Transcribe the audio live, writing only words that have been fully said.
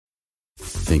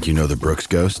Think you know the Brooks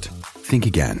Ghost? Think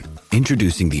again.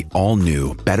 Introducing the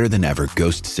all-new, better-than-ever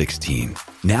Ghost 16.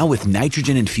 Now with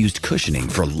nitrogen-infused cushioning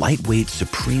for lightweight,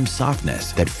 supreme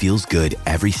softness that feels good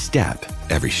every step,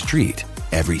 every street,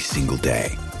 every single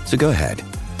day. So go ahead,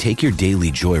 take your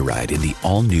daily joyride in the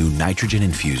all-new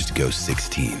nitrogen-infused Ghost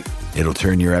 16. It'll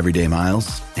turn your everyday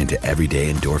miles into everyday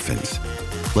endorphins.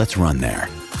 Let's run there.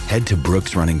 Head to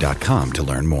brooksrunning.com to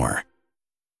learn more.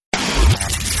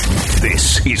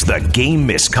 This is the Game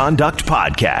Misconduct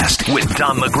Podcast with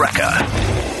Don LaGreca.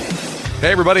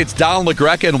 Hey, everybody, it's Don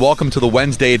LaGreca, and welcome to the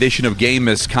Wednesday edition of Game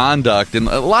Misconduct. And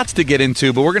lots to get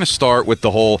into, but we're going to start with the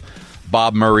whole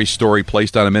Bob Murray story,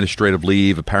 placed on administrative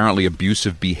leave, apparently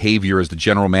abusive behavior as the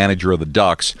general manager of the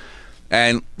Ducks.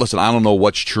 And listen, I don't know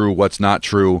what's true, what's not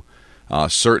true.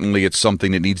 Certainly it's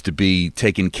something that needs to be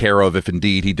taken care of if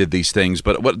indeed he did these things.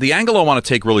 But what the angle I want to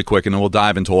take really quick, and then we'll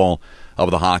dive into all of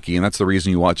the hockey, and that's the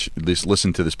reason you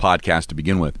listen to this podcast to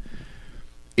begin with,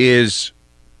 is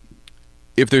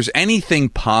if there's anything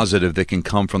positive that can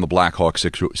come from the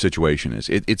Blackhawks situation,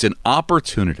 it's an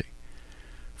opportunity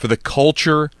for the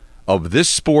culture of this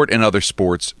sport and other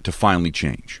sports to finally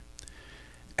change.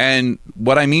 And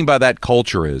what I mean by that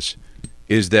culture is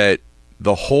that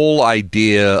the whole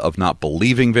idea of not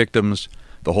believing victims,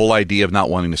 the whole idea of not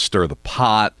wanting to stir the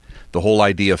pot, the whole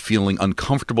idea of feeling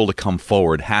uncomfortable to come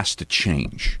forward has to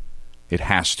change. It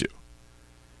has to.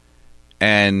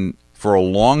 And for a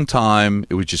long time,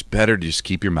 it was just better to just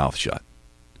keep your mouth shut.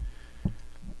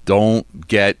 Don't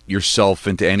get yourself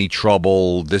into any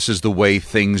trouble. This is the way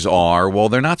things are. Well,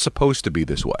 they're not supposed to be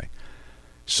this way.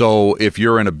 So if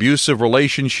you're in an abusive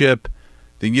relationship,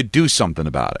 then you do something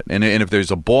about it. And if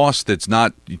there's a boss that's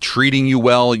not treating you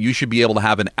well, you should be able to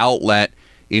have an outlet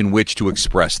in which to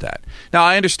express that. Now,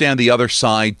 I understand the other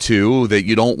side, too, that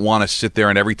you don't want to sit there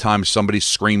and every time somebody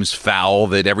screams foul,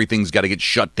 that everything's got to get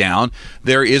shut down.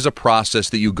 There is a process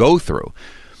that you go through.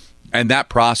 And that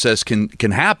process can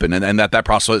happen. And that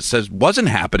process wasn't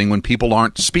happening when people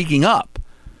aren't speaking up.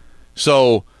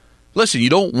 So, listen, you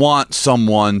don't want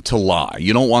someone to lie.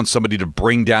 You don't want somebody to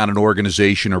bring down an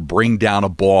organization or bring down a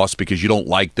boss because you don't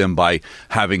like them by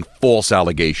having false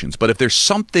allegations. But if there's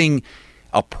something,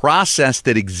 a process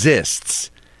that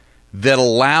exists that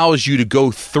allows you to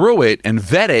go through it and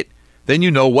vet it, then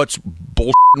you know what's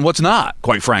bullshit and what's not,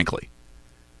 quite frankly.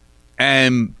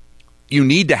 And you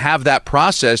need to have that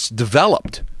process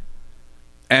developed.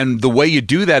 And the way you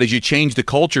do that is you change the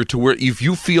culture to where if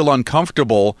you feel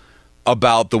uncomfortable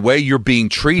about the way you're being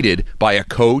treated by a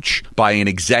coach, by an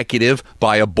executive,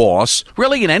 by a boss,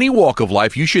 really in any walk of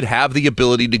life, you should have the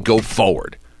ability to go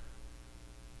forward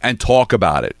and talk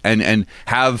about it and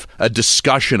have a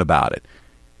discussion about it.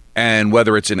 And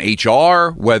whether it's an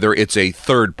HR, whether it's a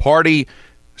third party,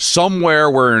 somewhere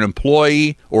where an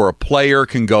employee or a player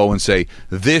can go and say,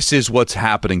 this is what's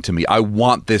happening to me. I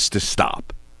want this to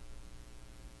stop.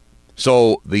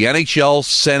 So the NHL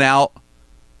sent out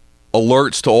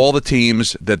alerts to all the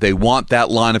teams that they want that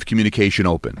line of communication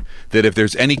open, that if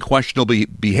there's any questionable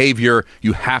behavior,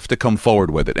 you have to come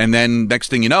forward with it. And then next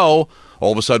thing you know,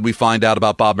 all of a sudden we find out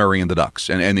about Bob Murray and the Ducks.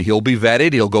 And he'll be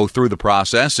vetted, he'll go through the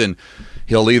process, and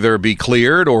he'll either be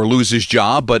cleared or lose his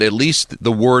job, but at least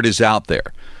the word is out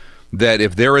there that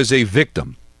if there is a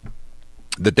victim,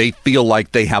 that they feel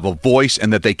like they have a voice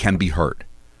and that they can be heard.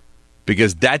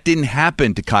 Because that didn't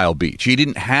happen to Kyle Beach. He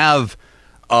didn't have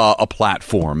a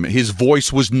platform. His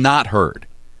voice was not heard.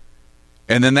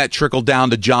 And then that trickled down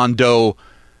to John Doe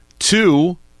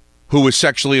 2, who was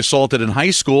sexually assaulted in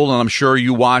high school. And I'm sure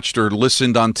you watched or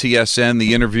listened on TSN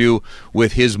the interview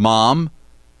with his mom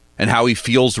and how he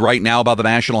feels right now about the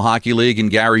National Hockey League and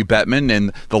Gary Bettman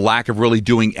and the lack of really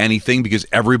doing anything because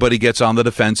everybody gets on the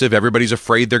defensive. Everybody's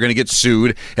afraid they're going to get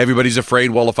sued. Everybody's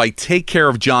afraid, well, if I take care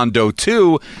of John Doe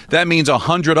 2, that means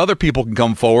 100 other people can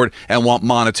come forward and want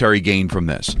monetary gain from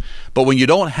this. But when you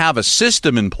don't have a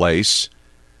system in place,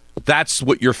 that's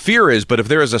what your fear is. But if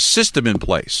there is a system in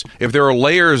place, if there are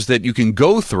layers that you can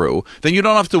go through, then you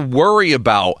don't have to worry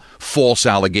about false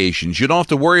allegations. You don't have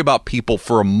to worry about people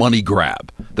for a money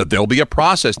grab, that there'll be a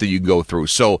process that you go through.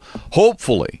 So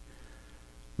hopefully,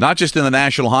 not just in the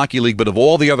National Hockey League, but of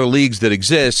all the other leagues that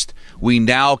exist, we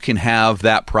now can have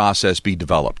that process be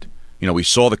developed. You know, we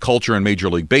saw the culture in Major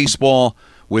League Baseball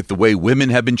with the way women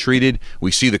have been treated. We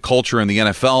see the culture in the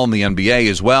NFL and the NBA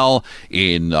as well,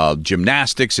 in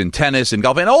gymnastics and tennis and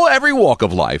golf, and every walk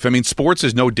of life. I mean, sports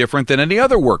is no different than any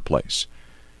other workplace.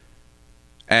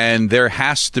 And there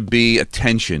has to be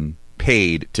attention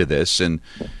paid to this, and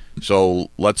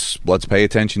so let's pay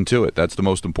attention to it. That's the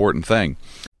most important thing.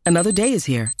 Another day is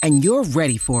here, and you're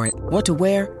ready for it. What to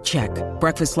wear? Check.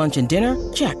 Breakfast, lunch, and dinner?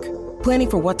 Check.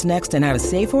 Planning for what's next and how to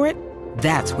save for it?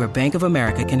 That's where Bank of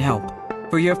America can help.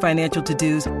 For your financial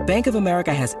to-dos, Bank of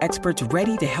America has experts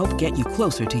ready to help get you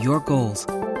closer to your goals.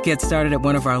 Get started at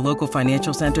one of our local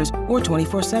financial centers or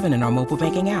 24/7 in our mobile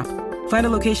banking app. Find a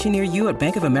location near you at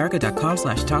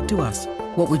bankofamerica.com/talktous.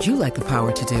 What would you like the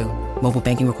power to do? Mobile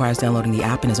banking requires downloading the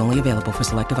app and is only available for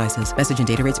select devices. Message and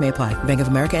data rates may apply. Bank of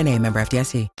America NA, member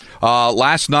FDIC.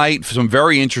 Last night, some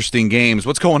very interesting games.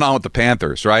 What's going on with the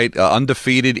Panthers, right?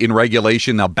 Undefeated in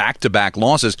regulation, now back-to-back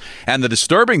losses. And the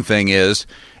disturbing thing is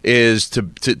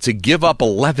to give up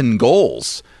 11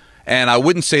 goals. And I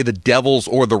wouldn't say the Devils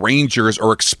or the Rangers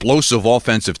are explosive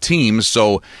offensive teams.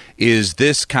 So is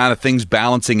this kind of things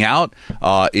balancing out?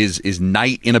 Is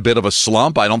Knight in a bit of a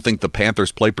slump? I don't think the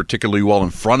Panthers play particularly well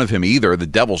in front of him either. The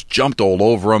Devils jumped all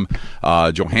over him.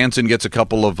 Janssen gets a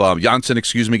couple of goals.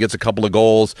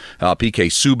 PK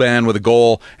Subban with a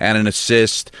goal and an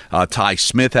assist. Ty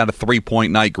Smith had a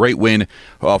 3-point night. Great win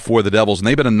for the Devils. And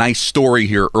they've been a nice story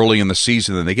here early in the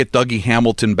season. And they get Dougie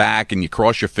Hamilton back, and you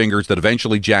cross your fingers that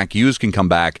eventually Jack Hughes can come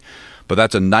back. But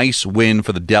that's a nice win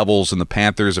for the Devils, and the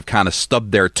Panthers have kind of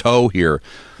stubbed their toe here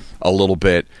a little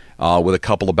bit with a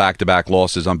couple of back-to-back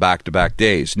losses on back-to-back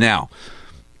days. Now,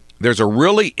 there's a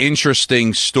really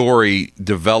interesting story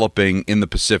developing in the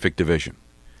Pacific Division.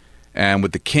 And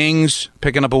with the Kings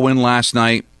picking up a win last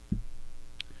night,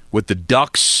 with the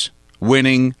Ducks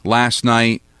winning last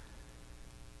night,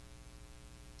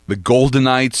 the Golden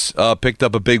Knights picked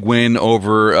up a big win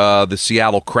over the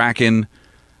Seattle Kraken.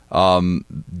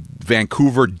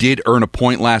 Vancouver did earn a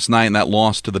point last night in that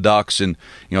loss to the Ducks, and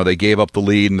they gave up the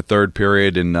lead in the third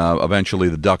period, and eventually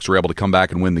the Ducks were able to come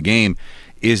back and win the game.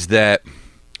 Is that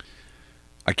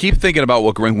I keep thinking about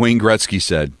what Wayne Gretzky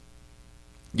said.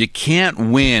 You can't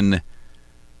win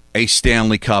a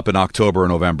Stanley Cup in October or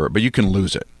November, but you can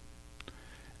lose it.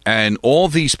 And all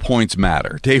these points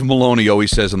matter. Dave Maloney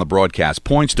always says on the broadcast,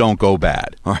 points don't go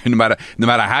bad. All right, no matter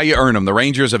how you earn them. The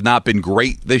Rangers have not been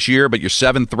great this year, but you're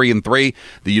 7-3-3.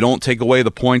 That you don't take away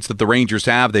the points that the Rangers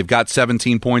have. They've got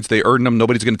 17 points. They earned them.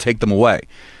 Nobody's going to take them away.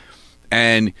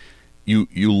 And you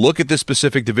look at this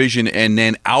Pacific Division and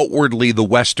then outwardly the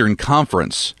Western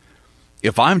Conference.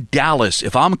 If I'm Dallas,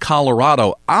 if I'm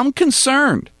Colorado, I'm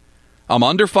concerned. I'm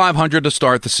under 500 to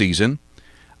start the season.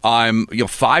 I'm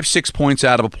 5-6 points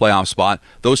out of a playoff spot.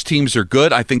 Those teams are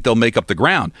good. I think they'll make up the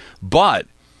ground. But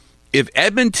if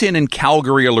Edmonton and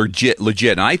Calgary are legit,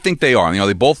 and I think they are.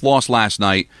 They both lost last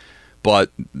night, but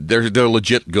they're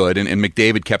legit good. And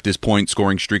McDavid kept his point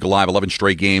scoring streak alive, 11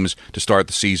 straight games to start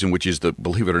the season, which is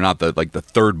believe it or not, the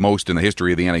third most in the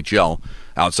history of the NHL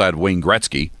outside of Wayne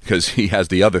Gretzky, because he has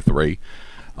the other three.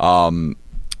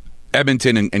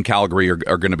 Edmonton and Calgary are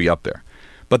going to be up there.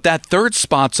 But that third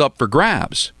spot's up for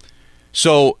grabs.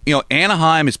 So,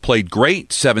 Anaheim has played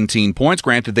great, 17 points.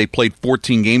 Granted, they played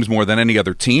 14 games more than any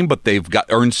other team, but they've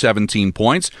earned 17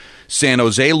 points. San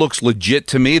Jose looks legit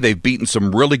to me. They've beaten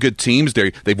some really good teams.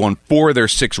 They've won 4 of their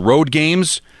 6 road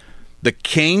games. The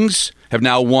Kings have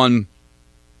now won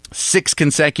 6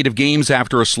 consecutive games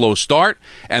after a slow start,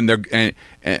 and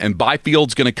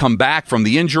Byfield's going to come back from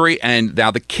the injury, and now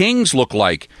the Kings look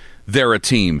like they're a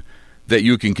team that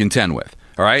you can contend with.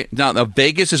 All right. Now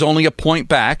Vegas is only a point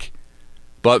back,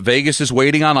 but Vegas is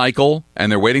waiting on Eichel,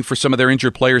 and they're waiting for some of their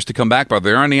injured players to come back. But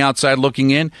they're on the outside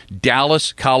looking in.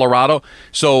 Dallas, Colorado.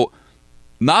 So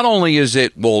not only is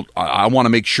it, I want to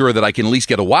make sure that I can at least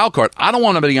get a wild card. I don't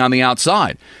want to be on the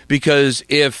outside, because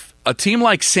if a team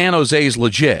like San Jose is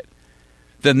legit,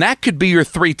 then that could be your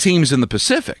 3 teams in the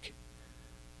Pacific.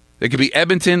 It could be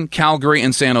Edmonton, Calgary,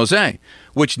 and San Jose,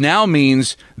 which now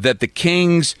means that the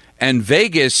Kings and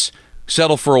Vegas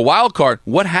settle for a wild card.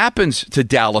 What happens to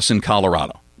Dallas and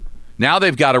Colorado? Now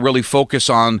they've got to really focus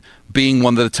on being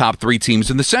one of the top 3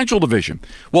 teams in the Central Division.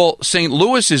 Well, St.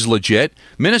 Louis is legit.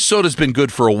 Minnesota's been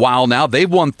good for a while now. They've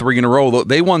won 3 in a row.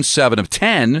 They won 7 of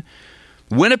 10.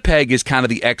 Winnipeg is kind of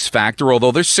the X factor,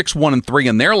 although they're 6-1-3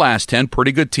 in their last 10.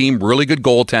 Pretty good team, really good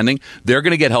goaltending. They're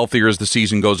going to get healthier as the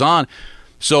season goes on.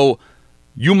 So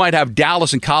you might have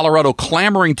Dallas and Colorado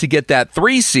clamoring to get that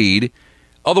 3 seed.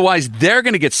 Otherwise, they're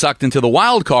going to get sucked into the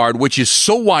wild card, which is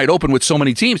so wide open with so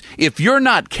many teams. If you're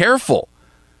not careful,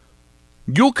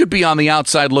 you could be on the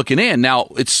outside looking in. Now,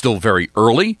 it's still very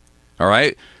early, all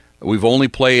right? We've only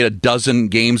played a dozen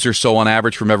games or so on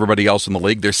average from everybody else in the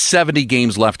league. There's 70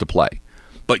 games left to play.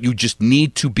 But you just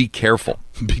need to be careful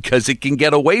because it can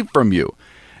get away from you.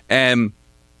 And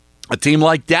a team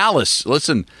like Dallas,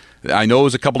 listen, I know it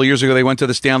was a couple of years ago they went to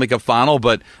the Stanley Cup final,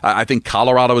 but I think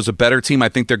Colorado is a better team. I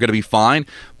think they're going to be fine.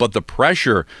 But the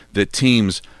pressure that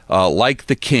teams like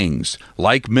the Kings,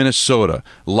 like Minnesota,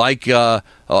 like the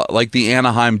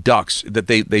Anaheim Ducks that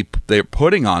they're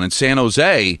putting on in San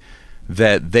Jose,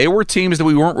 that they were teams that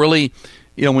we weren't really,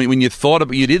 when you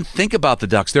didn't think about the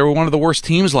Ducks. They were one of the worst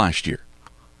teams last year.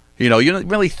 You don't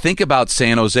really think about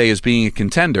San Jose as being a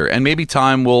contender, and maybe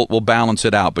time will balance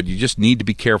it out, but you just need to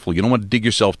be careful. You don't want to dig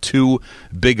yourself too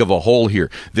big of a hole here.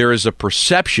 There is a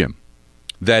perception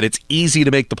that it's easy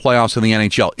to make the playoffs in the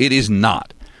NHL. It is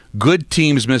not. Good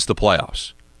teams miss the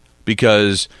playoffs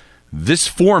because this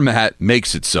format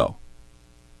makes it so.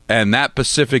 And that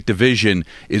Pacific Division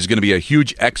is going to be a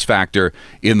huge X factor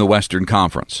in the Western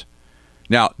Conference.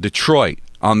 Now, Detroit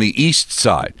on the East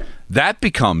side, that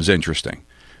becomes interesting,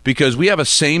 because we have a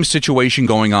same situation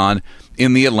going on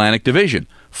in the Atlantic Division.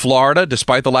 Florida,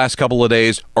 despite the last couple of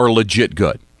days, are legit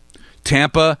good.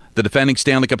 Tampa, the defending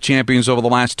Stanley Cup champions over the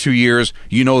last 2 years,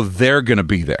 they're going to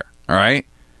be there, all right?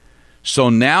 So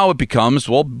now it becomes,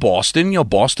 Boston,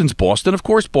 Boston's Boston. Of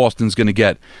course Boston's going to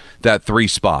get that 3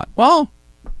 spot. Well,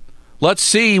 let's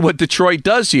see what Detroit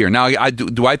does here. Now,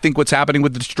 do I think what's happening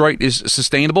with Detroit is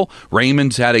sustainable?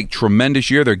 Raymond's had a tremendous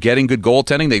year. They're getting good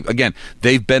goaltending.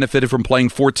 They've benefited from playing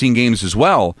 14 games as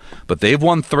well, but they've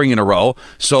won 3 in a row.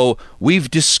 So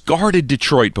we've discarded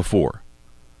Detroit before.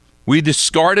 We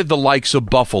discarded the likes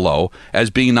of Buffalo as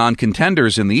being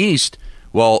non-contenders in the East.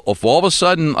 Well, if all of a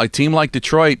sudden a team like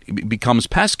Detroit becomes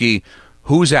pesky,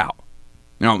 who's out?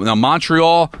 Now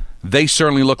Montreal, they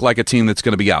certainly look like a team that's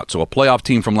going to be out. So a playoff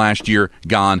team from last year,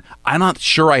 gone. I'm not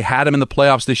sure I had them in the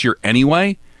playoffs this year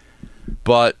anyway,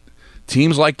 but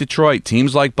teams like Detroit,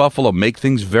 teams like Buffalo make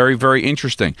things very, very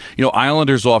interesting.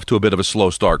 Islanders off to a bit of a slow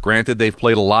start. Granted, they've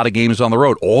played a lot of games on the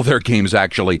road. All their games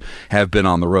actually have been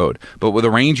on the road. But with the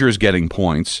Rangers getting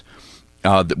points,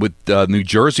 with New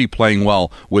Jersey playing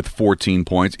well with 14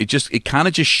 points, it kind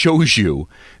of just shows you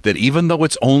that even though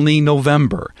it's only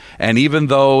November, and even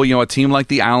though a team like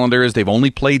the Islanders, they've only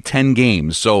played 10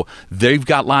 games, so they've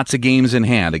got lots of games in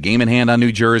hand. A game in hand on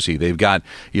New Jersey, they've got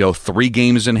 3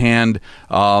 games in hand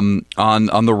on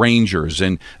the Rangers,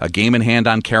 and a game in hand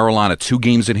on Carolina, 2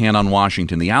 games in hand on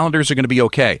Washington. The Islanders are going to be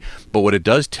okay, but what it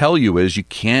does tell you is you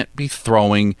can't be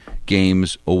throwing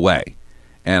games away.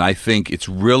 And I think it's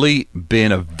really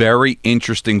been a very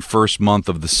interesting first month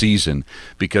of the season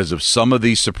because of some of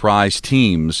these surprise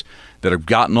teams that have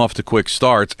gotten off to quick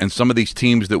starts, and some of these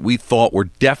teams that we thought were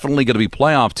definitely going to be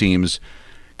playoff teams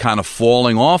kind of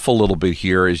falling off a little bit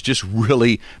here has just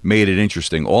really made it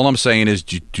interesting. All I'm saying is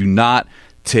do not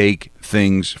take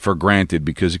things for granted,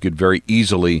 because it could very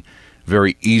easily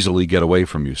get away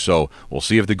from you. So we'll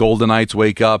see if the Golden Knights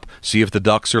wake up, see if the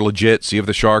Ducks are legit, see if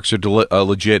the Sharks are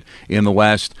legit in the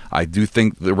West. I do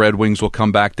think the Red Wings will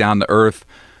come back down to earth.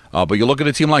 But you look at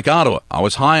a team like Ottawa. I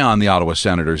was high on the Ottawa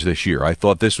Senators this year. I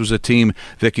thought this was a team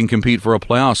that can compete for a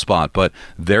playoff spot, but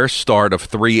their start of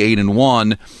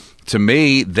 3-8-1, to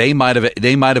me, they might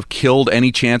have killed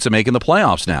any chance of making the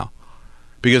playoffs now.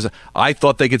 Because I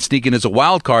thought they could sneak in as a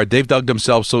wild card. They've dug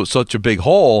themselves such a big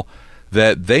hole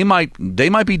that they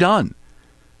might be done.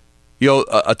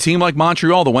 A team like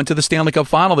Montreal that went to the Stanley Cup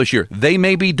final this year, they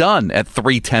may be done at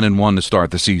 3-10-1 to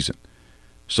start the season.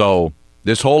 So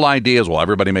this whole idea is,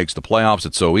 everybody makes the playoffs,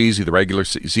 it's so easy, the regular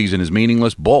season is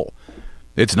meaningless. Bull.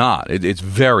 It's not. It's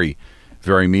very,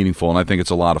 very meaningful, and I think it's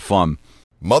a lot of fun.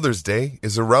 Mother's Day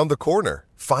is around the corner.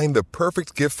 Find the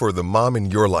perfect gift for the mom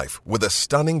in your life with a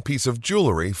stunning piece of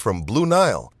jewelry from Blue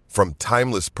Nile. From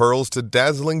timeless pearls to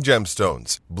dazzling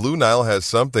gemstones, Blue Nile has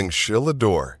something she'll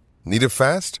adore. Need it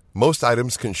fast? Most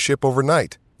items can ship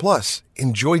overnight. Plus,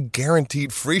 enjoy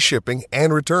guaranteed free shipping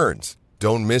and returns.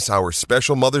 Don't miss our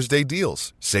special Mother's Day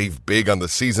deals. Save big on the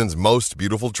season's most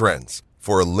beautiful trends.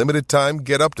 For a limited time,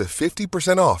 get up to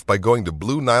 50% off by going to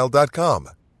BlueNile.com.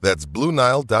 That's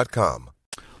BlueNile.com.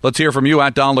 Let's hear from you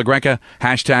at Don LaGreca,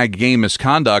 #game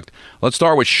misconduct. Let's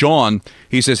start with Sean.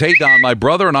 He says, hey, Don, my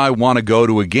brother and I want to go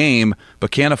to a game, but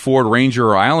can't afford Ranger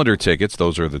or Islander tickets.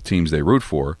 Those are the teams they root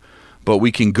for. But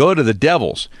we can go to the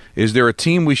Devils. Is there a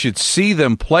team we should see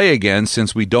them play against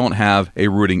since we don't have a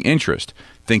rooting interest?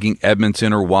 Thinking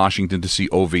Edmonton or Washington to see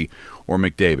Ovi or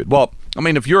McDavid. Well, I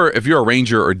mean, if you're a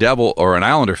Ranger or Devil or an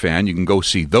Islander fan, you can go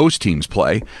see those teams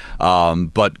play.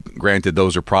 But granted,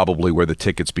 those are probably where the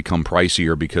tickets become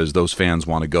pricier because those fans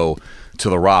want to go to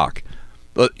the Rock.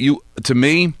 But to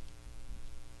me,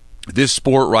 this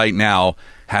sport right now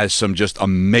has some just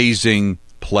amazing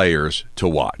players to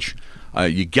watch.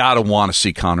 You gotta want to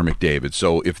see Connor McDavid.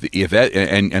 So if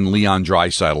Leon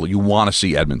Draisaitl, you want to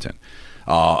see Edmonton.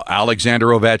 Alexander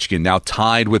Ovechkin now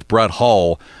tied with Brett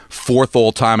Hull, 4th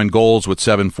all-time in goals with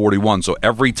 741. So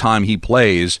every time he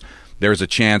plays, there's a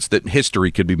chance that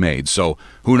history could be made. So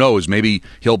who knows? Maybe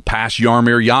he'll pass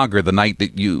Jaromir Jagr the night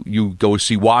that you go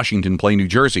see Washington play New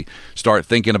Jersey. Start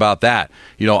thinking about that.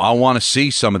 I want to see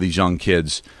some of these young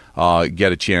kids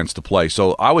get a chance to play.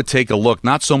 So I would take a look,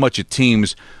 not so much at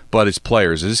teams, but as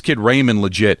players. Is this kid Raymond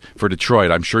legit for Detroit?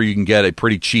 I'm sure you can get a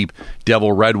pretty cheap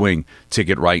Devil Red Wing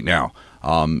ticket right now.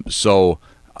 So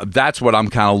that's what I'm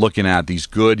kind of looking at, these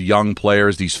good young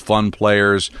players, these fun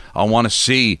players. I want to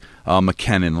see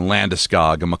McKinnon and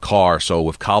Landeskog and Makar, so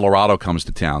if Colorado comes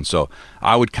to town. So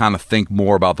I would kind of think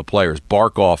more about the players.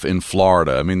 Barkov in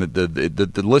Florida. I mean,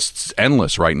 the list's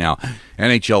endless right now.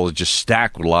 NHL is just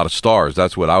stacked with a lot of stars.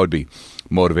 That's what I would be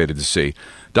motivated to see.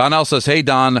 Donnell says, hey,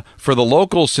 Don, for the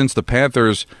locals, since the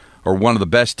Panthers are one of the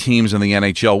best teams in the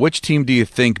NHL, which team do you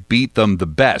think beat them the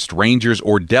best, Rangers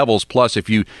or Devils? Plus, if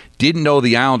you didn't know,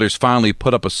 the Islanders finally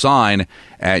put up a sign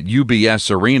at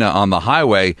UBS Arena on the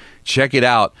highway. Check it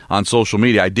out on social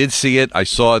media. I did see it. I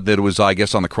saw that it was, I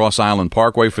guess, on the Cross Island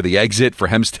Parkway for the exit for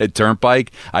Hempstead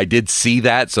Turnpike. I did see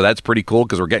that, so that's pretty cool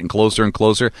because we're getting closer and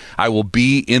closer. I will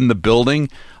be in the building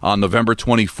on November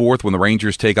 24th when the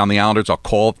Rangers take on the Islanders. I'll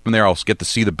call from there. I'll get to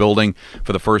see the building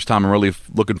for the first time. I'm really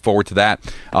looking forward to that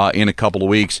in a couple of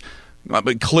weeks.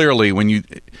 But clearly,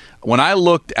 when I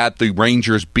looked at the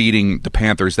Rangers beating the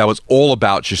Panthers, that was all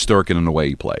about Shesterkin and the way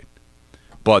he played.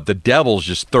 But the Devils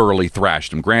just thoroughly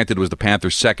thrashed him. Granted, it was the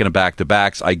Panthers' second of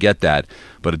back-to-backs. I get that.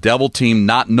 But a Devil team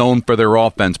not known for their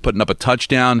offense putting up a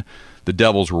touchdown, the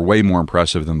Devils were way more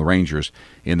impressive than the Rangers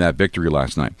in that victory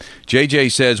last night.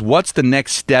 JJ says, what's the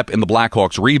next step in the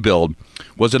Blackhawks rebuild?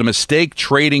 Was it a mistake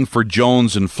trading for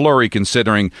Jones and Fleury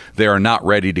considering they are not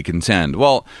ready to contend?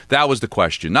 Well, that was the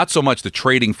question. Not so much the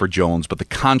trading for Jones, but the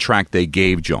contract they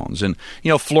gave Jones. And,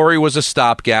 Fleury was a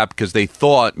stopgap because they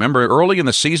thought, remember, early in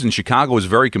the season, Chicago was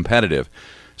very competitive.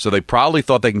 So they probably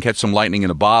thought they can catch some lightning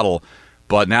in a bottle.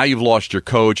 But now you've lost your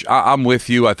coach. I'm with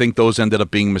you. I think those ended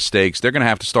up being mistakes. They're going to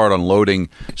have to start unloading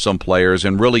some players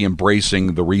and really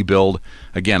embracing the rebuild.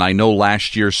 Again, I know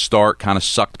last year's start kind of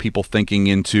sucked people thinking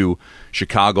into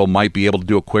Chicago might be able to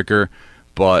do it quicker.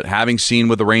 But having seen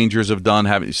what the Rangers have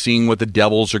done, seeing what the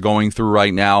Devils are going through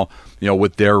right now,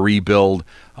 with their rebuild,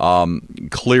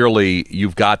 clearly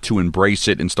you've got to embrace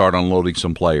it and start unloading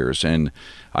some players. And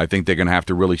I think they're going to have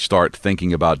to really start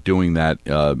thinking about doing that,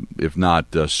 if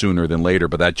not sooner than later.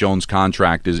 But that Jones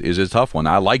contract is a tough one.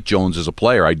 I like Jones as a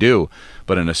player, I do.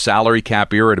 But in a salary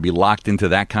cap era, to be locked into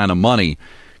that kind of money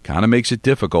kind of makes it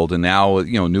difficult. And now,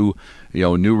 new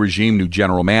regime, new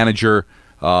general manager,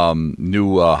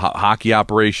 new hockey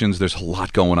operations. There's a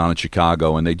lot going on in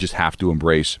Chicago, and they just have to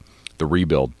embrace the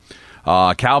rebuild.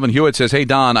 Calvin Hewitt says, hey,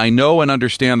 Don, I know and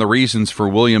understand the reasons for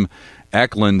William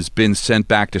Eklund's been sent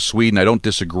back to Sweden. I don't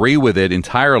disagree with it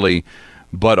entirely,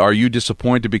 but are you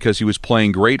disappointed because he was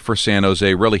playing great for San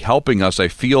Jose, really helping us? I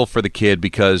feel for the kid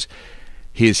because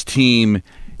his team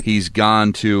he's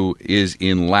gone to is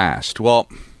in last. Well,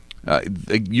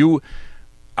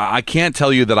 I can't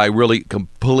tell you that I really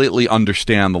completely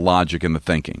understand the logic and the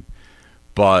thinking,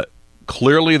 but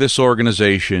clearly this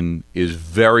organization is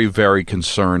very, very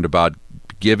concerned about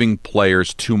giving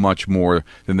players too much more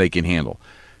than they can handle.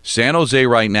 San Jose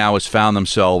right now has found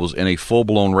themselves in a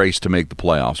full-blown race to make the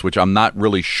playoffs, which I'm not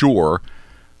really sure,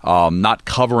 not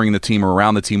covering the team or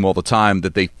around the team all the time,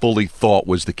 that they fully thought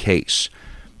was the case.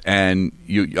 And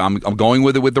I'm going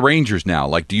with it with the Rangers now.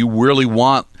 Like, did you really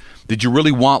want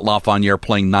Lafreniere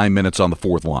playing 9 minutes on the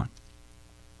fourth line?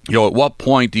 At what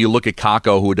point do you look at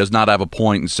Kakko, who does not have a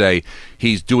point, and say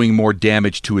he's doing more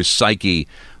damage to his psyche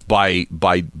by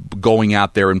going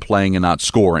out there and playing and not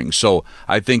scoring? So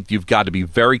I think you've got to be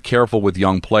very careful with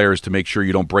young players to make sure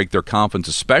you don't break their confidence,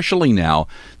 especially now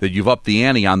that you've upped the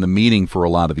ante on the meaning for a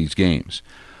lot of these games.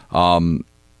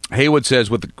 Haywood says,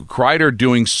 with Kreider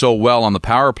doing so well on the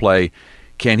power play,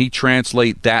 can he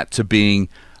translate that to being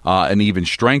an even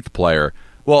strength player?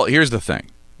 Well, here's the thing.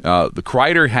 The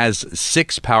Kreider has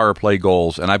 6 power play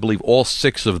goals, and I believe all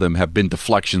 6 of them have been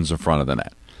deflections in front of the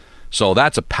net. So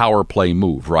that's a power play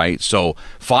move, right? So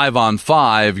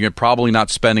 5-on-5, you're probably not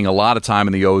spending a lot of time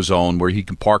in the O-zone where he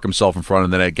can park himself in front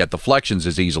of the net, get deflections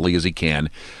as easily as he can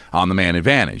on the man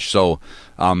advantage. So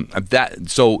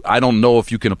I don't know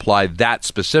if you can apply that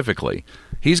specifically.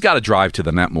 He's got to drive to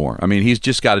the net more. I mean, he's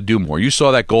just got to do more. You saw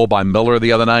that goal by Miller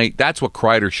the other night. That's what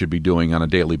Kreider should be doing on a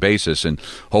daily basis, and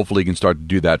hopefully he can start to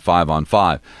do that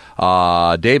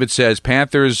 5-on-5. David says,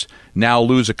 Panthers now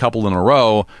lose a couple in a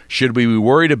row. Should we be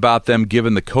worried about them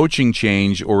given the coaching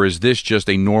change, or is this just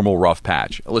a normal rough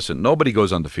patch? Listen, nobody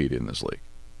goes undefeated in this league,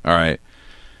 all right?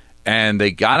 And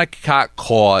they got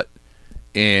caught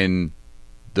in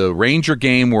the Ranger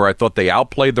game where I thought they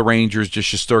outplayed the Rangers,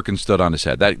 just Shesterkin stood on his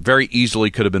head. That very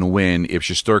easily could have been a win if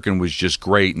Shesterkin was just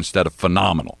great instead of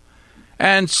phenomenal.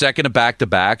 And second of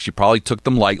back-to-backs, you probably took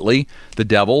them lightly, the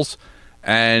Devils,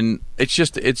 and it's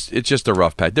just a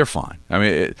rough patch. They're fine. I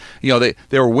mean,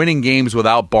 they were winning games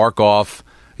without Barkov,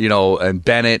 and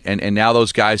Bennett, and now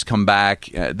those guys come back.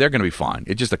 They're going to be fine.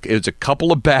 It's a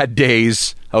couple of bad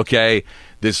days. Okay,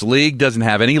 this league doesn't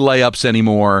have any layups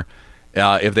anymore.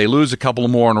 If they lose a couple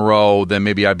more in a row, then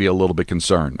maybe I'd be a little bit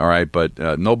concerned. All right, but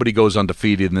nobody goes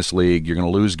undefeated in this league. You're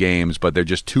going to lose games, but they're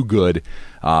just too good.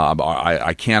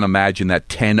 I can't imagine that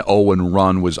 10-0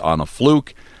 run was on a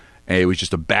fluke. It was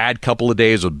just a bad couple of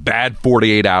days, a bad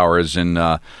 48 hours, and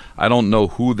I don't know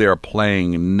who they're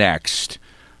playing next.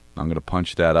 I'm going to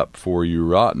punch that up for you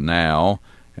right now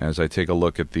as I take a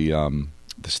look at the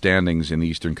standings in the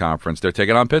Eastern Conference. They're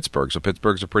taking on Pittsburgh, so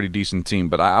Pittsburgh's a pretty decent team,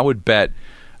 but I would bet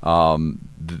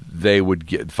they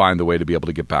would find the way to be able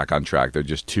to get back on track. They're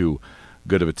just too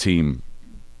good of a team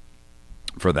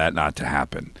for that not to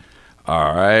happen.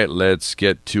 All right, let's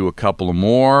get to a couple of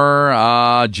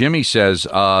more. Jimmy says,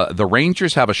 the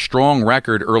Rangers have a strong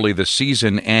record early this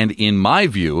season and, in my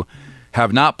view,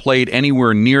 have not played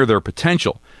anywhere near their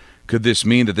potential. Could this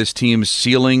mean that this team's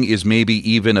ceiling is maybe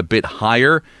even a bit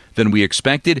higher than we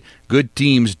expected? Good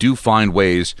teams do find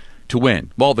ways to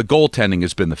win. Well, the goaltending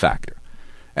has been the factor.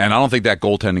 And I don't think that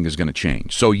goaltending is going to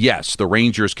change. So, yes, the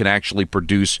Rangers can actually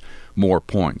produce more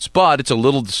points. But it's a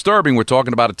little disturbing. We're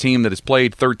talking about a team that has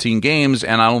played 13 games,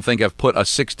 and I don't think have put a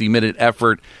 60-minute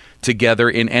effort together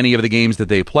in any of the games that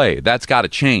they play. That's got to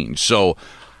change. So,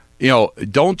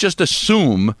 don't just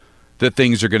assume that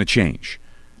things are going to change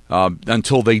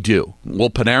until they do. Will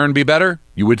Panarin be better?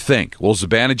 You would think. Will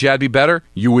Zibanejad be better?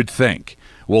 You would think.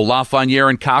 Will Lafreniere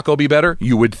and Kakko be better?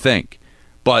 You would think.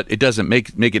 But it doesn't make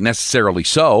it necessarily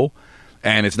so.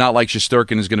 And it's not like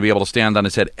Shesterkin is going to be able to stand on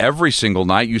his head every single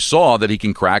night. You saw that he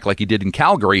can crack like he did in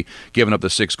Calgary, giving up the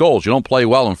 6 goals. You don't play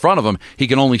well in front of him, he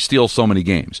can only steal so many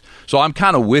games. So I'm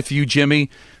kind of with you,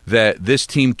 Jimmy, that this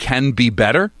team can be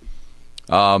better.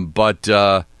 But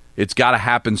it's got to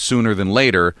happen sooner than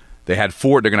later. They're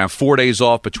going to have 4 days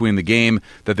off between the game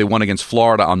that they won against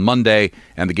Florida on Monday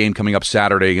and the game coming up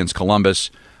Saturday against Columbus.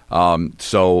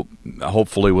 So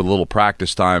hopefully with a little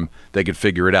practice time, they could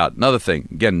figure it out. Another thing,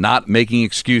 again, not making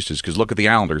excuses, because look at the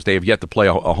Islanders. They have yet to play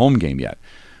a home game yet.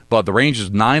 But the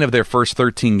Rangers, 9 of their first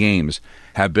 13 games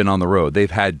have been on the road.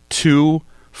 They've had 2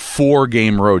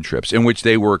 4-game road trips in which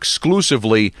they were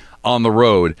exclusively on the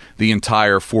road the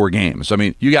entire 4 games. I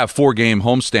mean, you got 4-game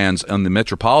homestands in the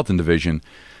Metropolitan Division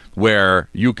where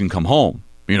you can come home.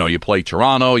 You play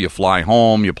Toronto, you fly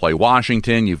home, you play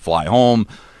Washington, you fly home.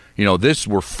 This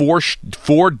were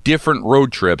 4 different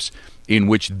road trips in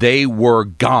which they were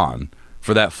gone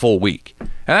for that full week. And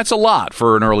that's a lot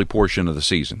for an early portion of the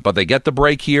season. But they get the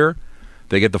break here.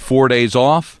 They get the 4 days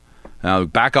off.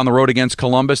 Back on the road against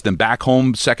Columbus, then back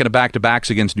home, second of back-to-backs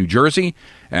against New Jersey,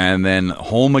 and then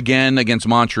home again against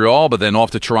Montreal, but then off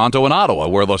to Toronto and Ottawa,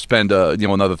 where they'll spend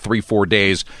another 3-4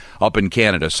 days up in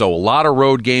Canada. So a lot of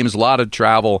road games, a lot of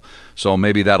travel, so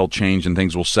maybe that'll change and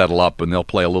things will settle up, and they'll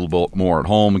play a little bit more at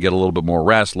home and get a little bit more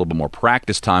rest, a little bit more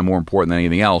practice time, more important than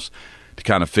anything else, to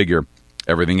kind of figure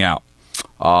everything out.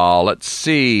 Let's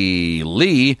see.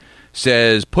 Lee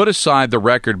says, put aside the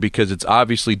record because it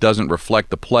obviously doesn't reflect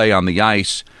the play on the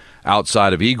ice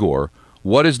outside of Igor.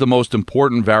 What is the most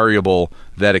important variable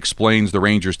that explains the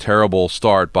Rangers' terrible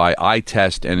start by eye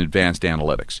test and advanced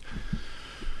analytics?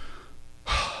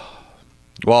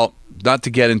 Well, not to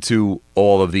get into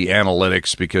all of the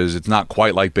analytics because it's not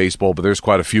quite like baseball, but there's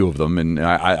quite a few of them, and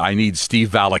I need Steve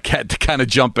Valiquette to kind of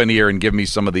jump in here and give me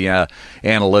some of the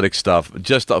analytic stuff.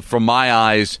 Just from my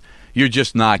eyes, you're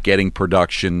just not getting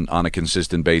production on a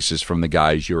consistent basis from the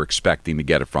guys you're expecting to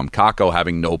get it from. Kakko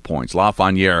having no points.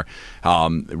 Lafreniere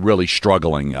really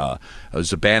struggling.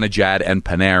 Zibanejad and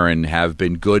Panarin have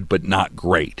been good but not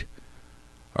great.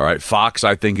 All right, Fox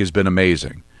I think has been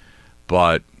amazing,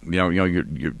 but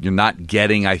you're not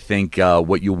getting I think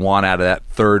what you want out of that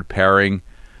third pairing.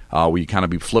 Where you kind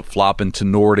of be flip flopping to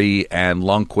Nordy and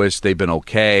Lundqvist. They've been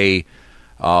okay.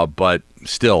 But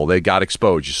still, they got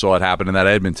exposed. You saw it happen in that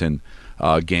Edmonton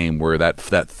game where that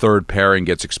third pairing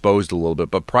gets exposed a little bit.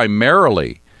 But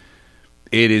primarily,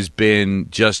 it has been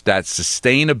just that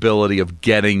sustainability of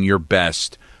getting your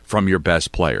best from your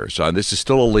best players. This is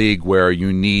still a league where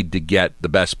you need to get the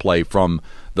best play from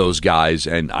those guys,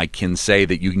 and I can say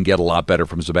that you can get a lot better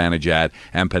from Zibanejad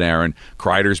and Panarin.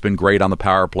 Kreider's been great on the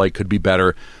power play, could be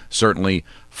better, certainly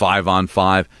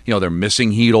 5-on-5. They're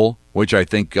missing Hedl, which I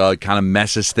think kind of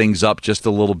messes things up just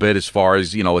a little bit as far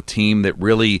as, a team that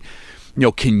really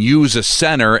can use a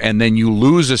center, and then you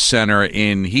lose a center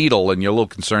in Heedle, and you're a little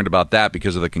concerned about that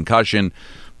because of the concussion.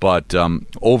 But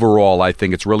overall, I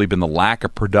think it's really been the lack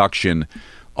of production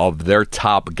of their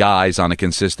top guys on a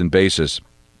consistent basis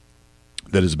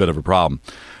that is a bit of a problem.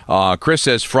 Chris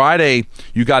says, Friday,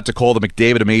 you got to call the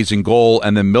McDavid amazing goal,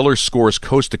 and then Miller scores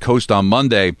coast to coast on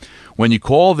Monday. When you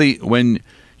call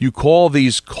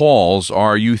these calls,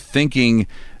 are you thinking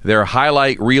they're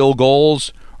highlight reel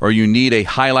goals, or you need a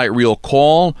highlight reel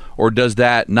call, or does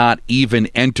that not even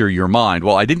enter your mind?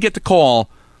 Well, I didn't get to call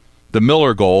the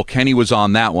Miller goal. Kenny was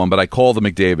on that one, but I called the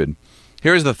McDavid.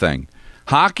 Here's the thing.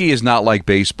 Hockey is not like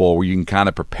baseball where you can kind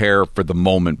of prepare for the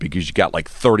moment because you got like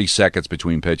 30 seconds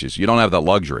between pitches. You don't have that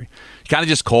luxury. You kind of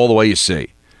just call the way you see.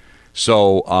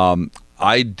 So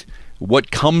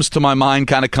what comes to my mind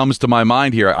kind of comes to my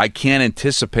mind here. I can't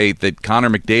anticipate that Connor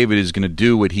McDavid is going to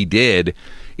do what he did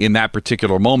in that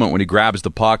particular moment when he grabs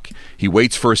the puck. He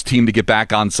waits for his team to get back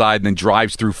onside and then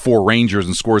drives through 4 Rangers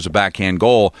and scores a backhand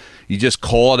goal. You just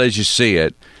call it as you see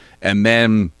it, and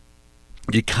then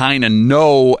you kind of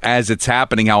know as it's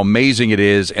happening how amazing it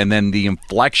is, and then the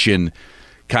inflection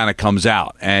kind of comes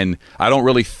out. And I don't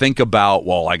really think about,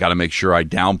 well, I got to make sure I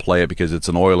downplay it because it's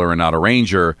an Oiler and not a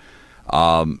Ranger.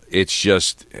 It's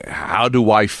just, how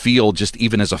do I feel just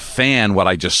even as a fan what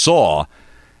I just saw?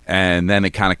 And then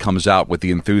it kind of comes out with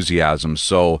the enthusiasm.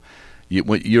 So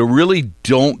you really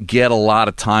don't get a lot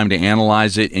of time to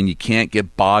analyze it, and you can't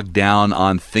get bogged down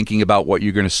on thinking about what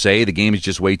you're going to say. The game is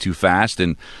just way too fast.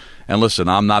 And listen,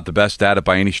 I'm not the best at it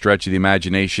by any stretch of the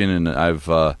imagination, and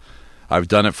I've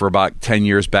done it for about 10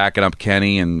 years backing up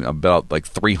Kenny and about like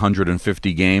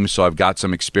 350 games, so I've got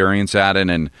some experience at it,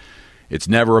 and it's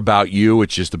never about you.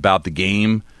 It's just about the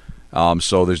game.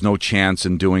 So there's no chance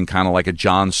in doing kind of like a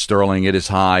John Sterling, it is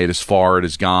high, it is far, it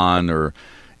is gone, or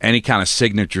any kind of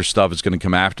signature stuff is going to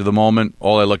come after the moment.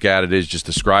 All I look at it is just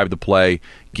describe the play,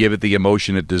 give it the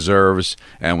emotion it deserves,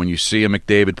 and when you see a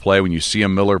McDavid play, when you see a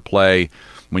Miller play,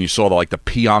 when you saw the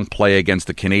Pionk play against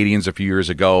the Canadians a few years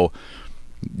ago,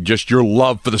 just your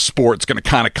love for the sport is going to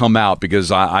kind of come out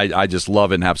because I just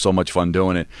love it and have so much fun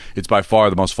doing it. It's by far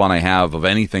the most fun I have of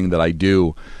anything that I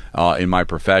do in my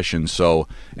profession. So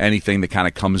anything that kind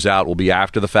of comes out will be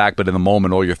after the fact, but in the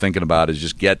moment, all you're thinking about is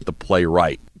just get the play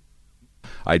right.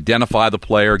 Identify the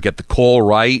player, get the call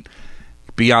right,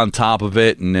 be on top of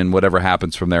it, and then whatever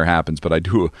happens from there happens. But I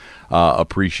do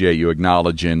appreciate you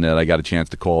acknowledging that I got a chance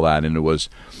to call that, and it was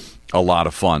a lot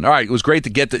of fun. All right, it was great to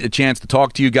get a chance to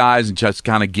talk to you guys and just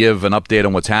kind of give an update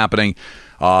on what's happening.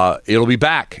 It'll be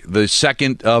back, the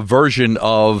second version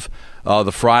of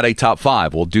the Friday Top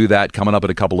 5. We'll do that coming up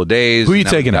in a couple of days. Who are you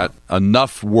taking out?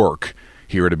 Enough work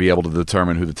here to be able to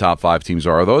determine who the top 5 teams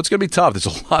are, although it's going to be tough. There's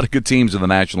a lot of good teams in the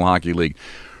National Hockey League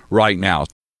right now.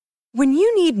 When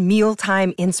you need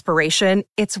mealtime inspiration,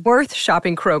 it's worth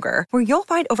shopping Kroger, where you'll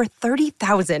find over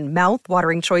 30,000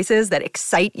 mouth-watering choices that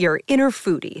excite your inner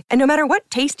foodie. And no matter what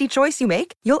tasty choice you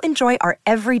make, you'll enjoy our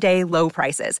everyday low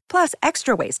prices, plus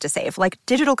extra ways to save, like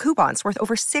digital coupons worth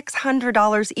over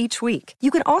 $600 each week. You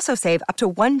can also save up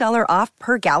to $1 off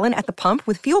per gallon at the pump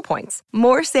with fuel points.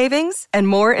 More savings and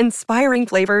more inspiring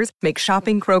flavors make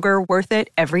shopping Kroger worth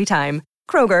it every time.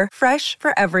 Kroger, fresh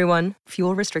for everyone.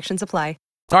 Fuel restrictions apply.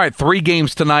 All right, 3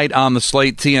 games tonight on the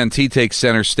slate. TNT takes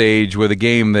center stage with a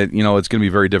game that, it's going to be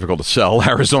very difficult to sell.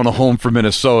 Arizona home for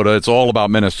Minnesota. It's all about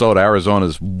Minnesota.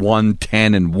 Arizona's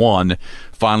 1-10-1,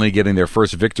 finally getting their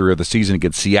first victory of the season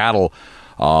against Seattle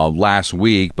last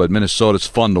week, but Minnesota's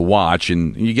fun to watch,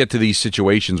 and you get to these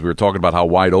situations, we were talking about how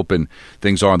wide open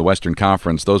things are in the Western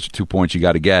Conference. Those are 2 points you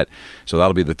got to get, so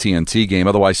that'll be the TNT game.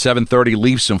 Otherwise, 7:30,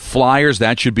 Leafs and Flyers.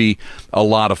 That should be a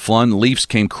lot of fun. Leafs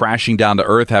came crashing down to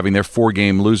earth, having their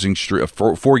 4-game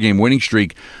winning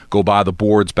streak go by the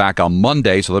boards back on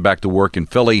Monday, so they're back to work in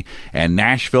Philly. And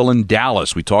Nashville and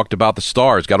Dallas. We talked about the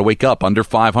Stars. Got to wake up under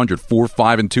 500,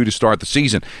 4-5-2 to start the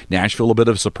season. Nashville a bit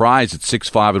of a surprise at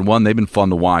 6-5-1. They've been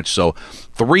fun to watch. So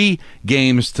 3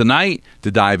 games tonight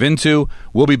to dive into.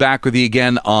 We'll be back with you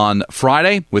again on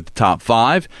Friday with the top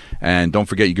 5. And don't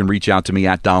forget, you can reach out to me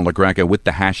at Don LaGreca with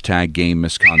the hashtag Game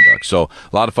Misconduct. So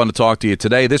a lot of fun to talk to you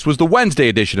today. This was the Wednesday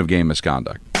edition of Game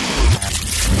Misconduct.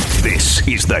 This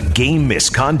is the Game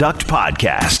Misconduct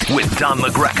Podcast with Don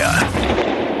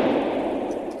LaGreca.